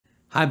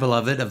Hi,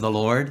 beloved of the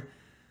Lord.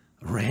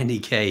 Randy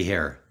Kay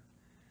here.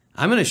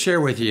 I'm going to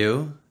share with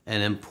you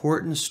an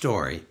important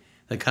story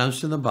that comes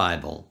from the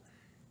Bible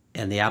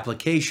and the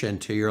application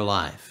to your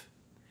life.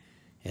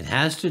 It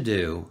has to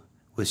do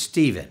with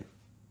Stephen.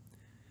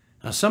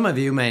 Now, some of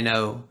you may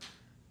know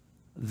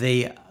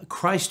the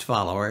Christ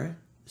follower,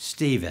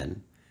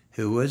 Stephen,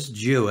 who was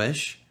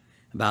Jewish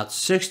about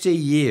 60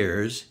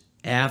 years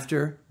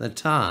after the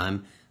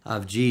time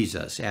of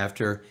Jesus,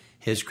 after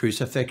his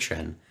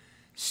crucifixion.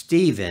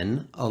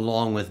 Stephen,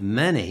 along with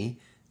many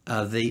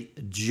of the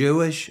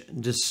Jewish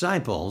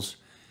disciples,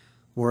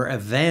 were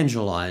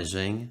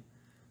evangelizing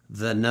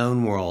the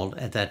known world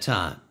at that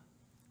time.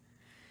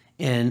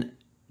 In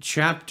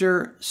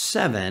chapter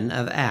 7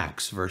 of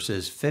Acts,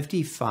 verses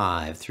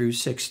 55 through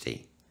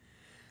 60,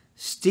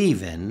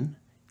 Stephen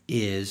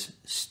is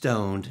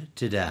stoned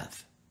to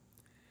death.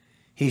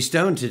 He's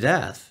stoned to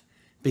death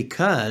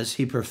because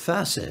he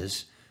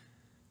professes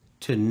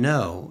to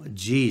know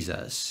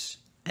Jesus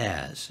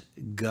as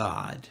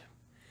God,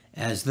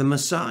 as the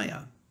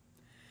Messiah.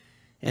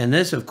 And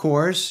this, of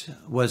course,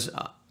 was,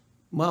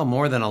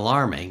 more than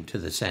alarming to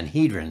the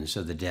Sanhedrins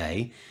of the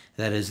day,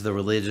 that is, the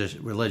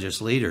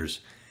religious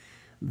leaders.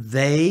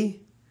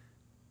 They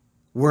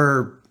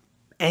were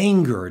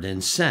angered,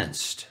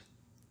 incensed.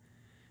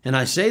 And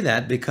I say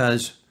that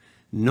because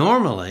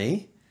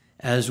normally,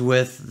 as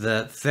with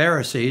the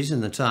Pharisees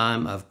in the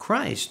time of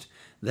Christ,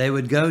 they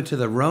would go to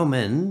the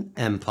Roman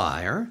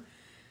Empire,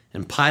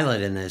 and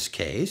Pilate in this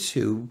case,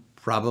 who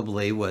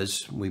probably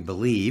was, we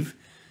believe,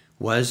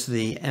 was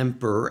the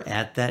emperor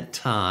at that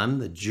time,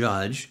 the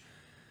judge,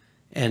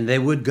 and they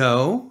would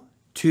go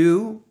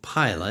to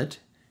Pilate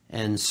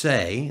and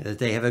say that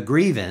they have a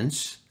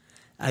grievance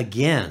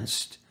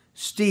against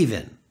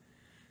Stephen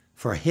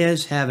for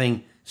his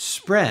having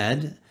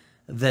spread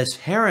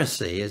this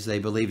heresy, as they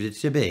believed it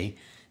to be,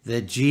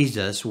 that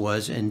Jesus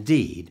was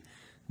indeed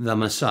the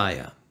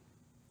Messiah.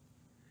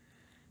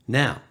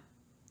 Now,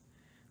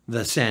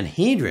 the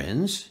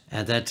Sanhedrins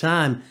at that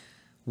time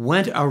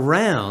went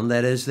around,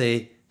 that is,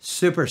 they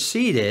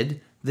superseded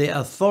the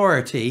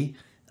authority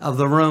of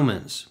the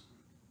Romans.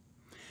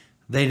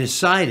 They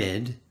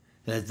decided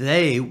that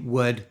they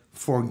would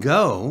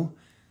forego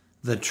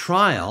the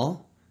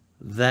trial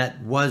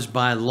that was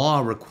by law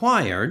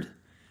required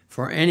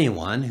for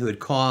anyone who had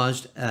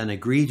caused an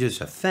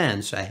egregious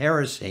offense, a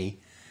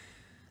heresy,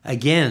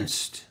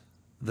 against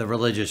the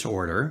religious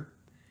order,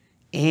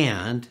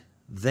 and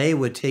they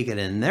would take it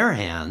in their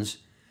hands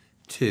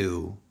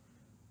to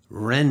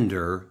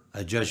render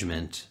a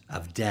judgment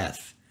of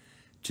death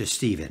to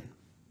Stephen.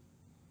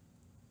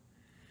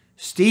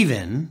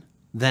 Stephen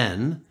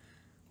then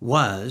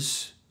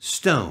was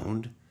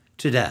stoned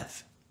to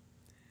death.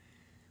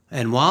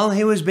 And while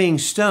he was being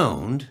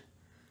stoned,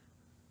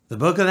 the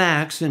book of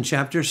Acts in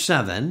chapter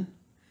 7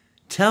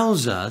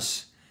 tells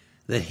us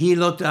that he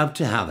looked up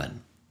to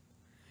heaven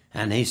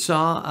and he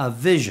saw a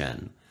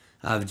vision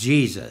of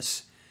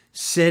Jesus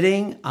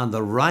standing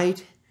the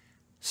right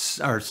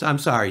side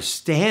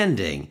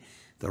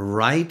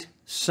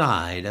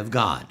of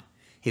God.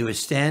 He was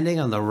standing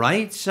on the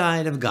right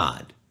side of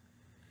God.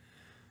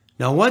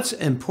 Now, what's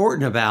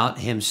important about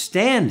him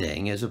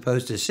standing as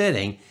opposed to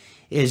sitting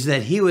is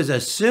that he was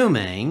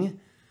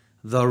assuming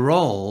the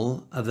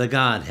role of the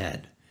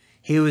Godhead.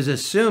 He was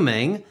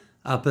assuming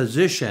a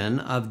position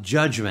of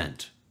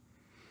judgment.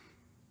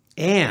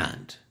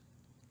 And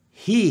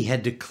he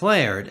had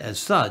declared as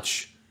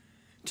such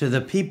to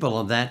the people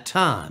of that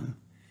time.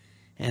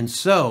 And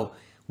so,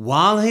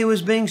 while he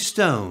was being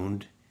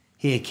stoned,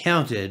 he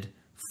accounted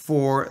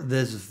for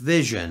this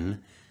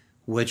vision,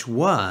 which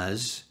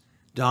was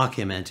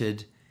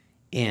documented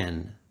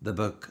in the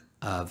book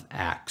of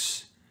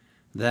Acts,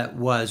 that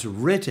was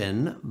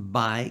written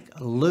by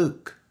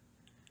Luke.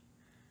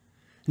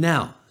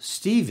 Now,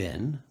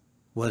 Stephen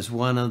was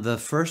one of the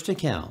first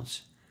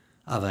accounts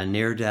of a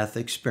near-death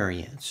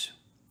experience.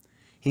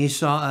 He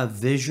saw a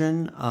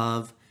vision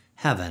of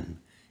heaven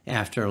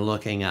after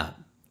looking up.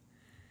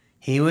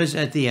 He was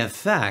at the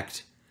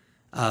effect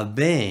of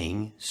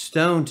being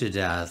stoned to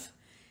death,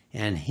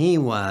 and he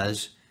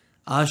was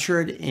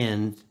ushered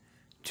in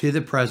to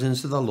the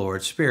presence of the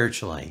Lord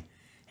spiritually,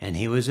 and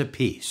he was at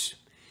peace.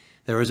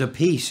 There was a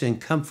peace and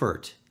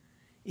comfort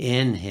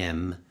in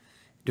him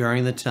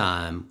during the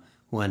time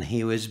when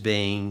he was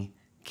being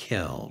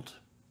killed.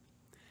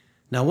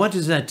 Now, what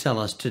does that tell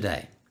us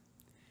today?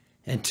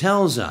 It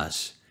tells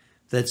us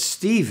that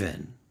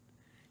Stephen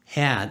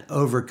had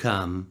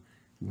overcome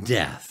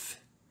death,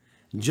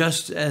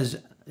 just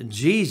as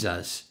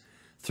Jesus,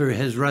 through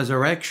his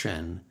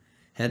resurrection,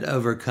 had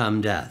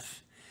overcome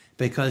death,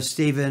 because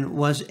Stephen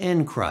was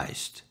in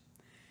Christ.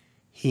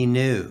 He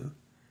knew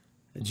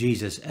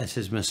Jesus as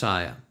his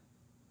Messiah.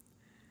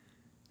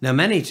 Now,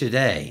 many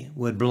today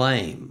would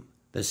blame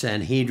the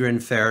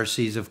Sanhedrin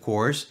Pharisees, of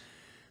course,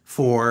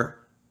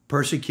 for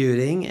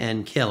persecuting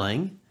and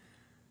killing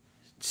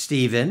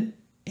Stephen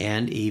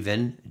and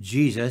even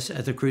Jesus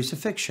at the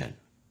crucifixion.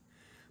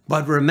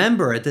 But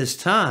remember at this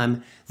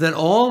time that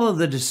all of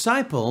the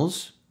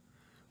disciples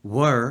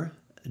were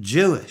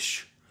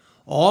Jewish.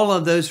 all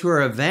of those who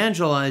are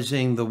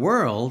evangelizing the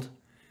world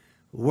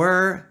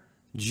were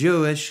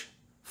Jewish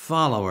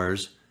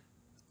followers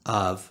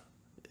of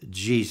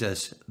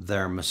Jesus,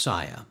 their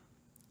Messiah.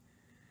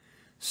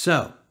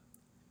 So,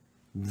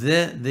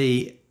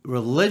 the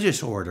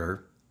religious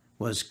order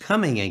was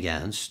coming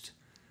against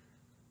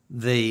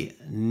the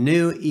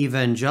new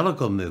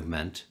evangelical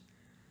movement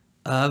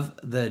of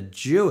the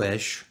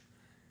Jewish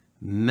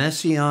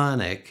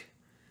Messianic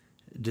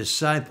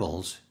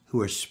disciples who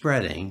were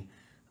spreading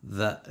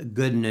the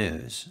good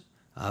news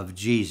of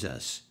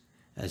Jesus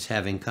as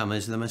having come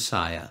as the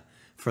Messiah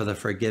for the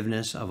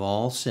forgiveness of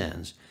all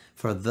sins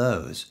for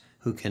those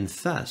who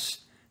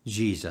confess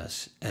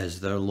Jesus as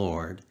their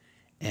Lord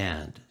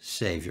and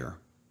Savior.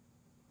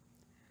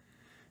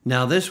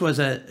 Now, this was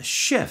a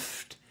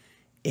shift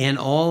in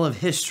all of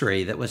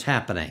history that was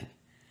happening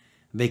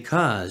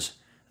because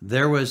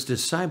there was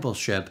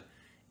discipleship,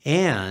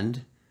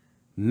 and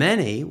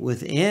many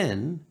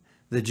within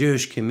the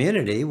Jewish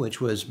community,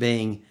 which was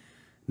being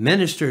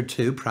ministered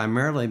to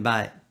primarily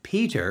by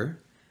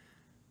Peter,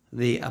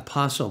 the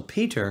Apostle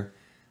Peter,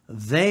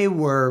 they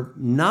were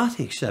not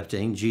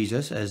accepting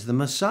Jesus as the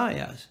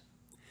Messiah.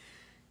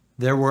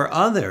 There were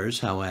others,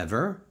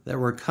 however, that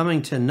were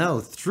coming to know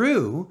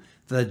through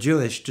the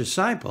Jewish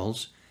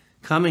disciples,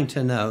 coming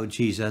to know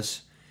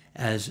Jesus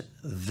as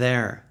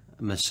their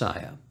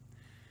Messiah.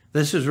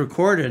 This is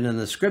recorded in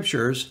the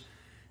scriptures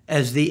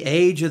as the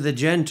age of the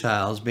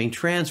Gentiles being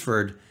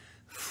transferred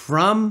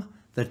from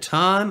the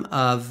time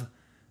of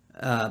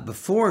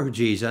before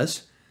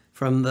Jesus,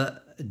 from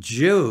the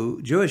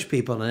Jewish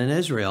people in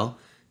Israel,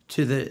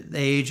 to the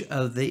age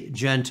of the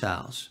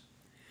Gentiles.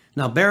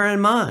 Now, bear in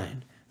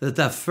mind that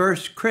the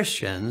first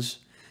Christians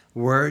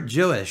were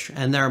Jewish,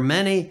 and there are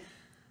many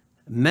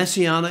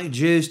Messianic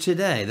Jews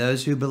today,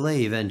 those who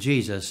believe in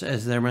Jesus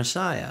as their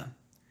Messiah.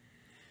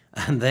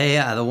 And they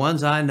are the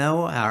ones I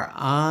know are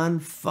on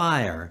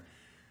fire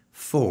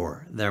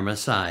for their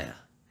Messiah.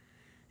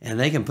 And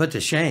they can put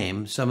to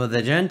shame some of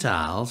the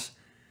Gentiles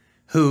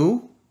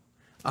who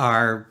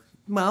are,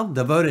 well,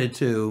 devoted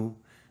to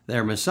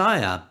their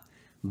Messiah.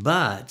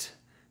 But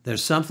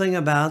there's something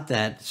about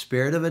that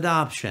spirit of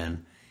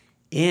adoption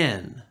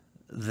in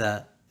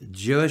the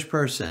Jewish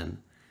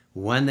person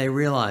when they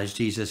realize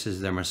Jesus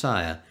is their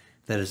Messiah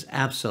that is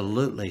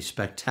absolutely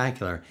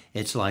spectacular.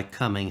 It's like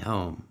coming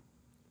home.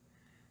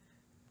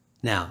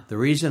 Now, the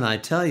reason I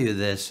tell you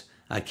this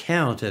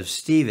account of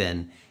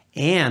Stephen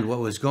and what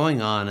was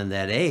going on in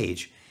that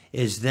age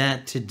is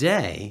that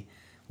today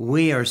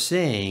we are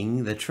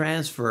seeing the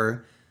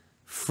transfer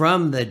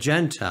from the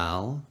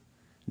Gentile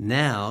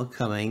now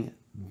coming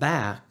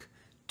back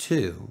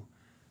to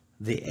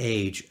the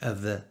age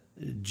of the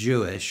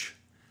Jewish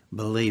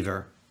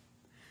believer.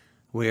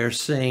 We are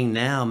seeing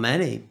now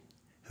many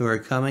who are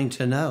coming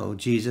to know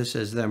Jesus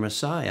as their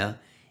Messiah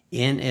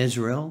in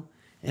Israel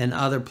and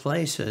other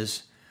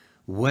places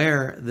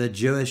where the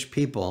Jewish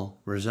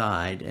people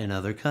reside in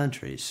other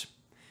countries.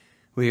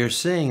 We are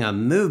seeing a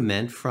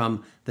movement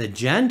from the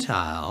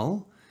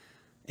Gentile,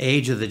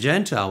 age of the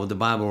Gentile, what the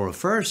Bible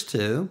refers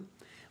to,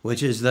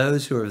 which is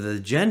those who are of the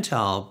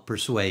Gentile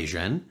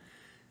persuasion,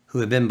 who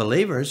have been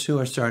believers, who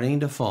are starting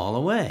to fall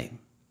away.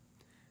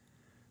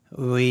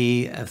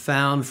 We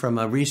found from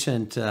a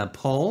recent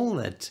poll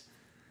that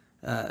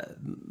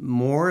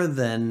more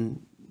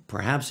than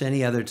perhaps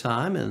any other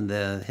time in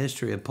the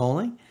history of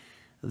polling,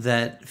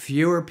 that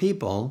fewer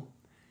people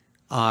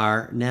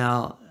are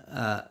now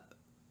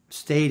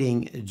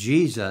stating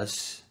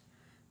Jesus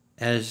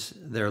as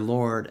their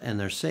Lord and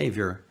their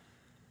Savior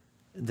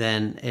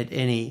than at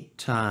any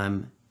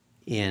time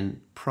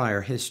in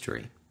prior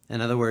history.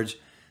 In other words,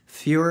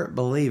 fewer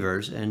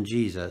believers in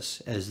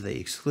Jesus as the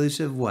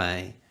exclusive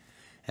way.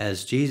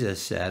 As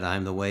Jesus said, I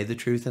am the way, the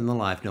truth, and the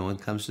life. No one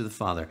comes to the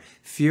Father.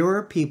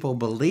 Fewer people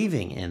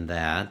believing in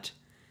that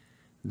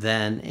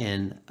than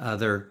in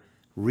other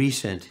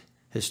recent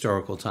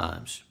historical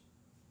times.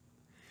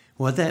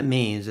 What that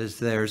means is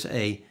there's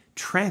a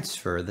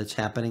transfer that's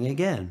happening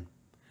again.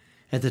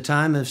 At the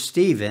time of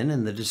Stephen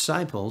and the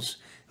disciples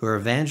who are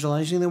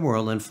evangelizing the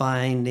world and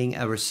finding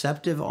a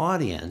receptive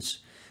audience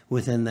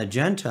within the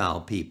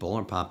Gentile people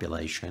or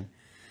population,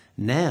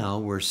 now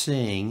we're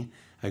seeing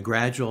a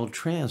gradual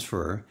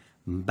transfer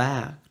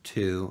back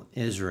to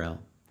Israel.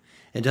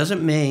 It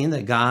doesn't mean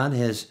that God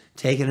has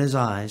taken his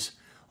eyes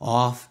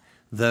off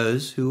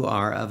those who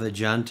are of a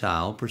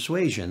Gentile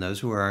persuasion, those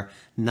who are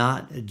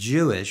not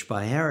Jewish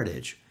by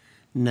heritage.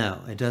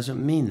 No, it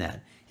doesn't mean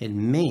that. It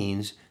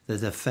means that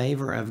the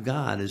favor of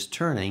God is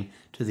turning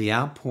to the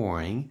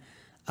outpouring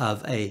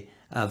of a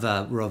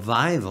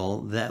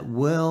revival that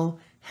will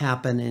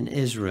happen in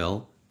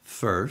Israel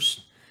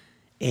first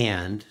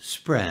and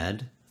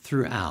spread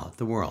throughout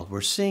the world.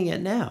 We're seeing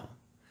it now.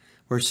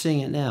 We're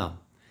seeing it now.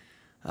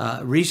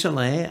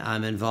 Recently,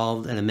 I'm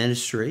involved in a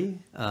ministry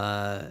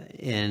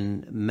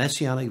in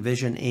Messianic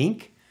Vision,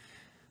 Inc.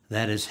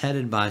 that is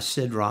headed by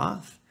Sid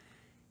Roth.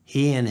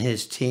 He and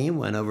his team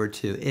went over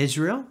to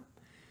Israel,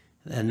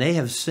 and they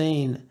have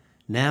seen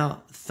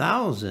now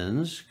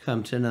thousands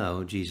come to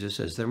know Jesus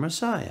as their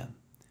Messiah.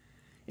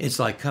 It's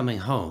like coming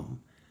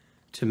home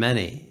to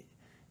many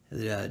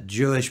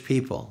Jewish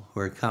people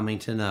who are coming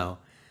to know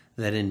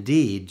that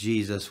indeed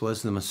Jesus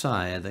was the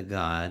Messiah that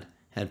God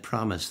had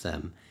promised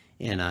them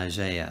in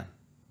Isaiah.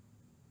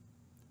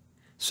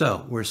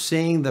 So we're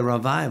seeing the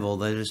revival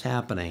that is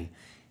happening.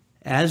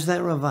 As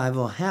that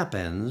revival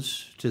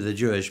happens to the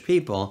Jewish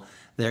people,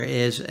 there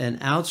is an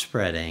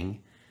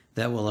outspreading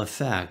that will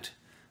affect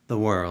the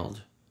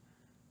world,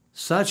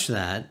 such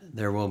that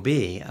there will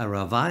be a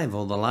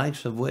revival the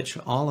likes of which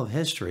all of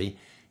history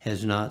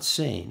has not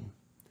seen.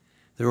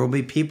 There will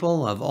be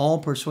people of all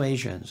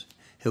persuasions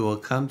who will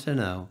come to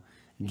know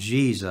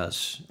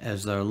Jesus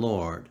as their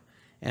Lord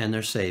and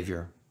their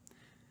Savior.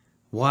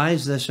 Why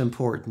is this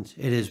important?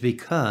 It is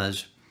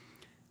because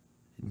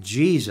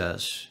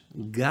Jesus,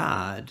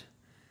 God,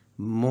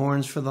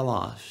 mourns for the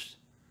lost.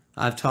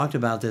 I've talked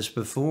about this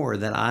before,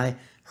 that I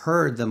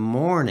heard the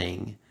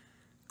mourning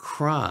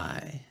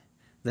cry.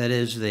 That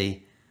is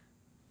I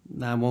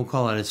won't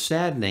call it a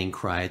saddening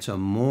cry, it's a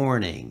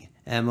mourning,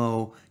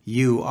 M-O-U-R-N-I-N-G,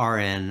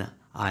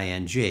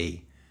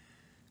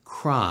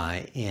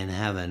 cry in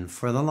heaven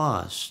for the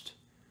lost.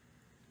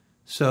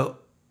 So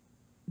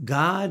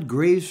God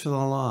grieves for the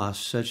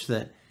lost such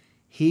that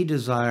he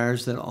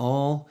desires that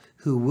all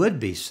who would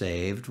be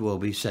saved will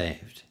be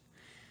saved.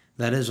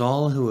 That is,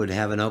 all who would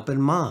have an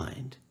open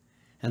mind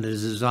and a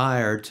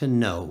desire to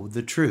know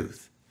the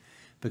truth.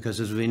 Because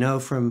as we know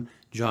from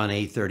John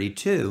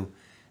 8:32,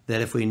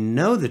 that if we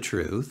know the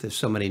truth, if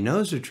somebody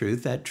knows the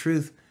truth, that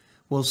truth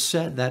will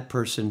set that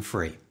person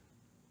free.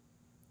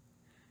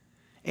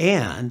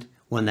 And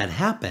when that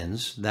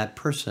happens, that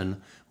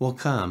person will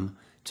come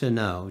to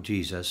know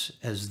Jesus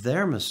as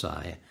their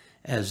Messiah,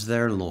 as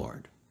their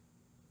Lord.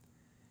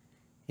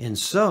 And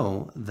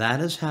so that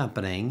is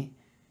happening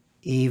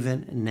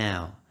even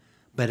now.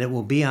 But it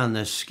will be on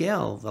the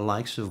scale the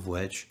likes of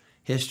which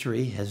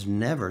history has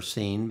never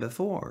seen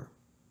before.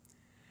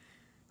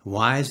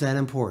 Why is that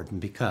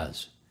important?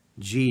 Because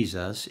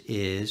Jesus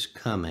is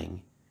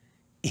coming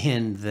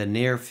in the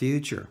near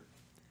future.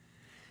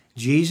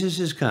 Jesus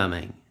is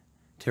coming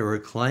to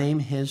reclaim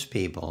his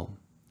people.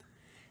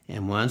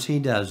 And once he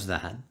does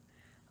that,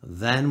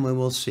 then we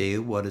will see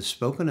what is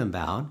spoken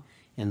about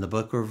in the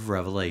book of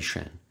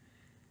Revelation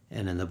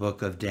and in the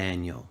book of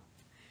Daniel.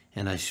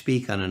 And I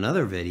speak on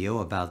another video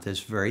about this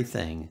very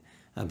thing,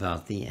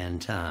 about the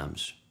end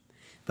times.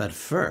 But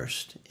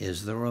first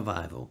is the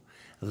revival.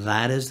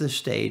 That is the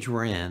stage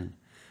we're in.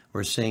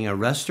 We're seeing a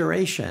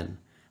restoration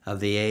of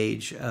the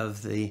age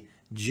of the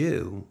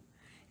Jew,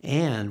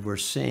 and we're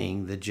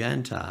seeing the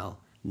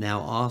Gentile now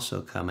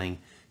also coming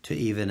to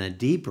even a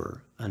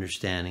deeper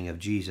understanding of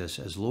Jesus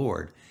as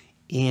Lord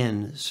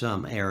in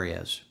some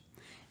areas.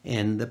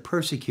 In the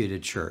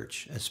persecuted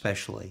church,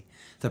 especially.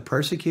 The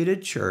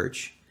persecuted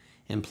church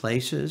in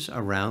places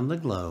around the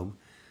globe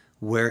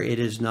where it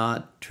is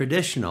not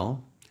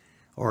traditional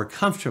or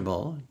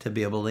comfortable to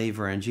be a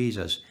believer in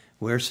Jesus,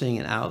 we're seeing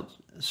an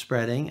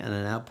outspreading and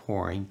an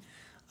outpouring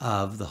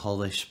of the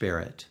Holy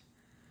Spirit.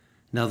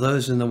 Now,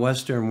 those in the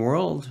Western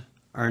world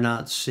are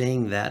not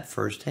seeing that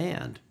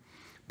firsthand,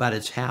 but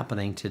it's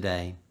happening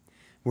today.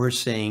 We're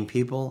seeing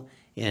people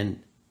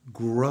in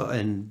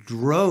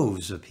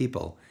droves of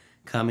people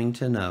coming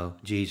to know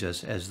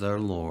Jesus as their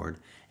Lord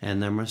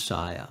and their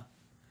Messiah.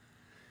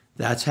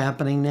 That's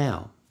happening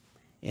now.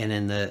 And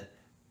in the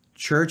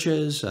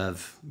churches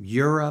of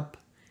Europe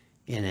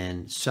and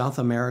in South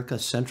America,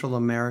 Central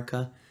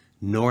America,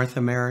 North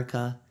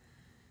America,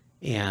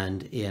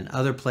 and in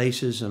other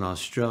places in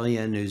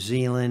Australia, New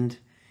Zealand,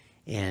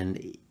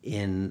 and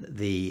in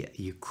the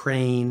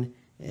Ukraine,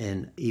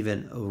 and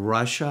even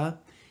Russia,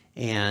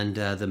 and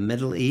the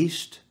Middle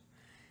East,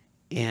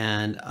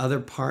 and other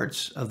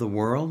parts of the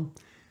world,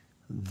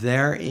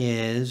 there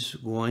is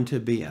going to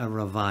be a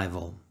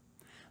revival.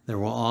 There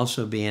will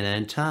also be an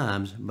end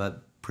times,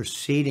 but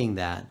preceding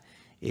that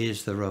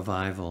is the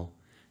revival,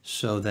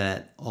 so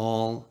that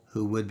all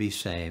who would be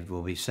saved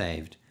will be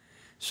saved.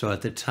 So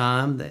at the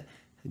time that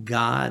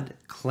God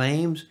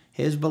claims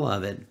his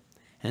beloved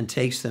and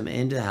takes them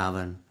into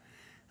heaven,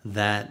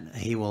 that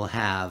he will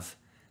have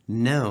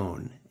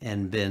known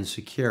and been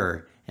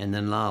secure in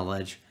the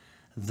knowledge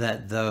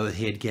that though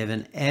he had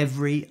given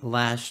every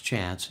last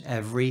chance,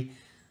 every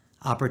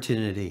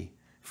opportunity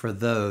for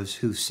those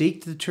who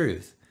seek the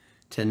truth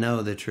to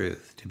know the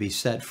truth, to be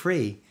set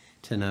free,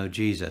 to know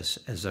Jesus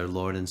as their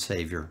Lord and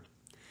Savior.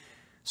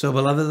 So,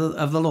 beloved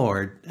of the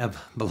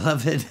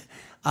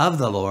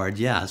Lord,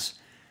 yes,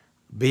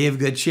 be of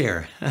good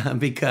cheer,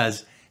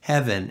 because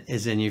heaven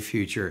is in your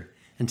future.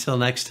 Until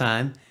next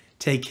time,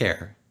 take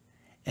care,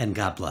 and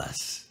God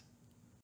bless.